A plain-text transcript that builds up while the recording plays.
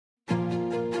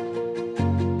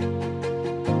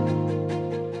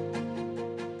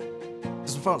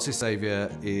St Francis Xavier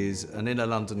is an inner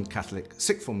London Catholic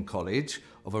sixth form college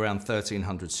of around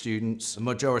 1,300 students, a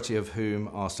majority of whom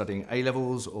are studying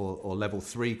A-levels or level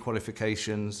 3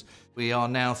 qualifications. We are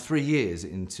now 3 years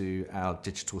into our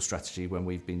digital strategy when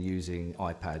we've been using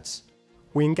iPads.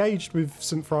 We engaged with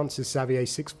St Francis Xavier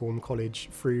Sixth Form College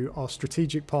through our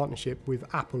strategic partnership with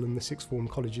Apple and the Sixth Form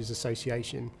Colleges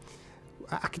Association.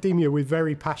 At Academia, we're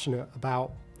very passionate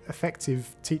about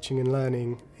effective teaching and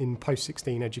learning in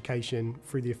post-16 education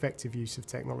through the effective use of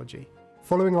technology.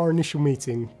 Following our initial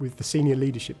meeting with the senior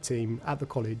leadership team at the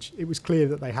college, it was clear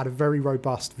that they had a very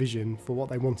robust vision for what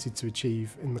they wanted to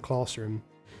achieve in the classroom.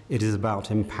 It is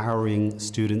about empowering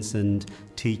students and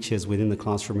teachers within the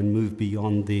classroom and move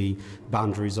beyond the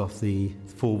boundaries of the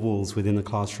four walls within the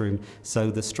classroom.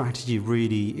 So the strategy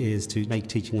really is to make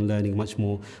teaching and learning much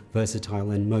more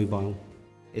versatile and mobile.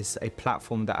 It's a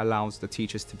platform that allows the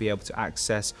teachers to be able to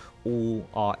access all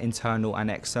our internal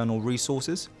and external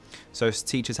resources. So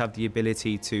teachers have the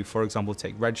ability to, for example,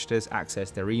 take registers, access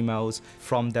their emails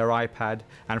from their iPad,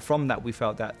 and from that we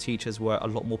felt that teachers were a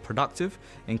lot more productive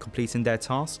in completing their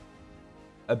tasks.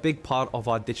 A big part of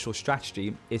our digital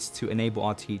strategy is to enable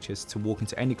our teachers to walk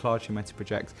into any classroom and to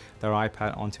project their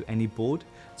iPad onto any board.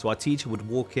 So our teacher would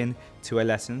walk in to a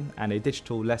lesson and a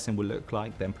digital lesson would look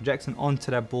like them projecting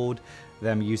onto their board,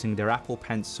 them using their Apple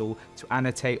Pencil to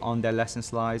annotate on their lesson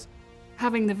slides.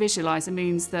 Having the visualiser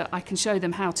means that I can show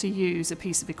them how to use a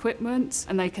piece of equipment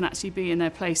and they can actually be in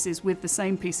their places with the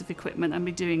same piece of equipment and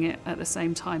be doing it at the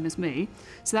same time as me.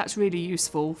 So that's really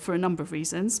useful for a number of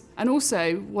reasons. And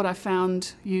also what I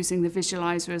found using the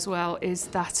visualiser as well is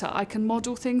that I can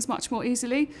model things much more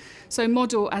easily. So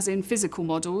model as in physical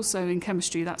models, so in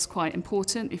chemistry that's quite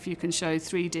important if you can show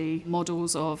 3D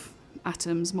models of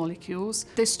atoms, molecules.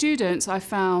 The students I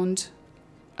found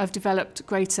have developed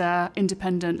greater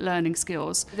independent learning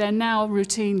skills. They're now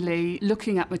routinely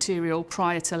looking at material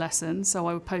prior to lessons, so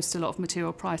I would post a lot of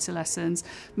material prior to lessons,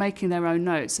 making their own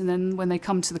notes, and then when they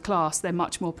come to the class they're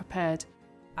much more prepared.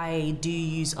 I do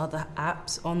use other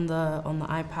apps on the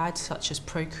iPad, such as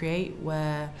Procreate,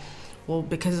 where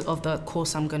because of the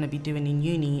course I'm going to be doing in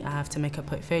uni, I have to make a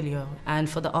portfolio. And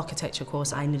for the architecture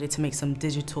course, I needed to make some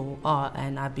digital art,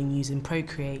 and I've been using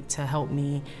Procreate to help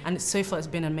me. And so far it's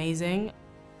been amazing.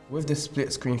 With the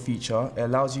split screen feature, it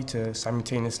allows you to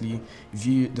simultaneously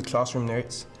view the classroom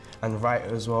notes and write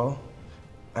as well.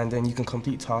 And then you can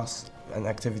complete tasks and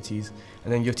activities.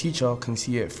 And then your teacher can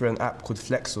see it through an app called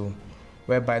Flexel,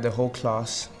 whereby the whole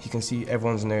class, you can see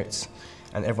everyone's notes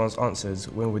and everyone's answers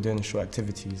when we're doing short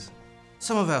activities.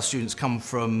 Some of our students come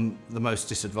from the most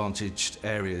disadvantaged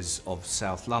areas of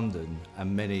South London,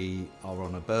 and many are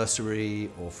on a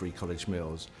bursary or free college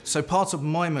meals. So part of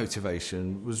my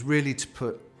motivation was really to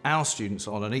put our students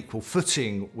on an equal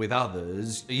footing with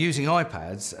others, using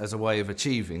iPads as a way of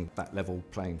achieving that level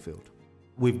playing field.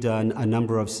 We've done a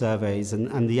number of surveys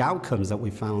and the outcomes that we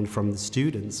found from the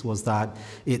students was that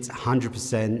it's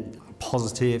 100%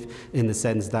 positive in the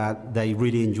sense that they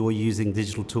really enjoy using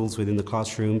digital tools within the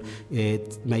classroom.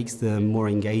 It makes them more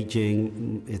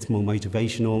engaging, it's more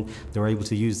motivational, they're able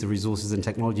to use the resources and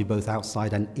technology both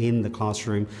outside and in the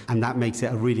classroom, and that makes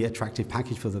it a really attractive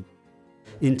package for them.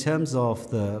 In terms of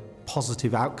the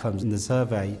positive outcomes in the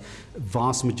survey,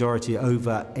 vast majority,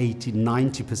 over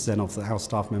 80–90% of our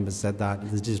staff members said that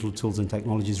the digital tools and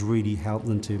technologies really help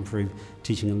them to improve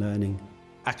teaching and learning.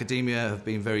 Academia have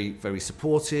been very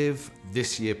supportive.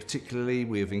 This year particularly,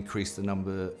 we have increased the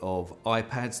number of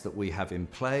iPads that we have in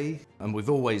play, and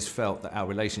we've always felt that our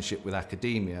relationship with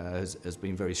Academia has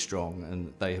been very strong,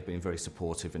 and they have been very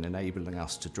supportive in enabling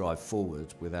us to drive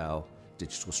forward with our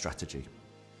digital strategy.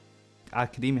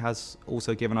 Academia has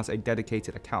also given us a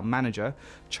dedicated account manager,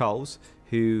 Charles,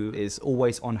 who is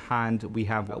always on hand. We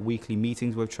have weekly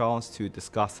meetings with Charles to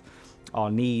discuss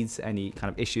our needs, any kind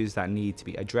of issues that need to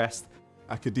be addressed.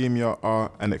 Academia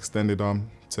are an extended arm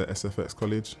to SFX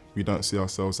College. We don't see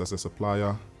ourselves as a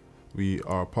supplier. We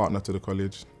are a partner to the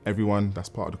college. Everyone that's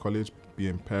part of the college,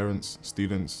 being parents,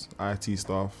 students, IT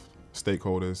staff,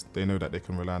 stakeholders, they know that they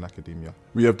can rely on Academia.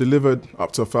 We have delivered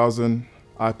up to 1,000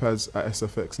 iPads at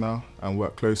SFX now and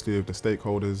work closely with the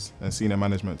stakeholders and senior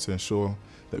management to ensure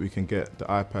that we can get the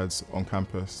iPads on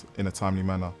campus in a timely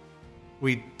manner.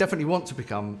 We definitely want to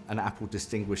become an Apple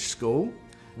distinguished school.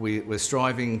 We're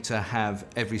striving to have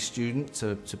every student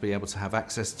to be able to have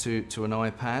access to an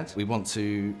iPad. We want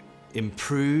to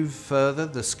improve further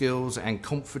the skills and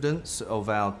confidence of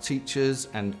our teachers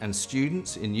and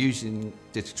students in using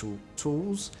digital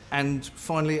tools. And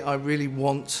finally, I really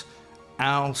want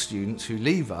our students who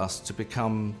leave us to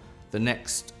become the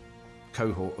next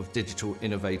cohort of digital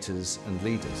innovators and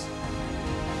leaders.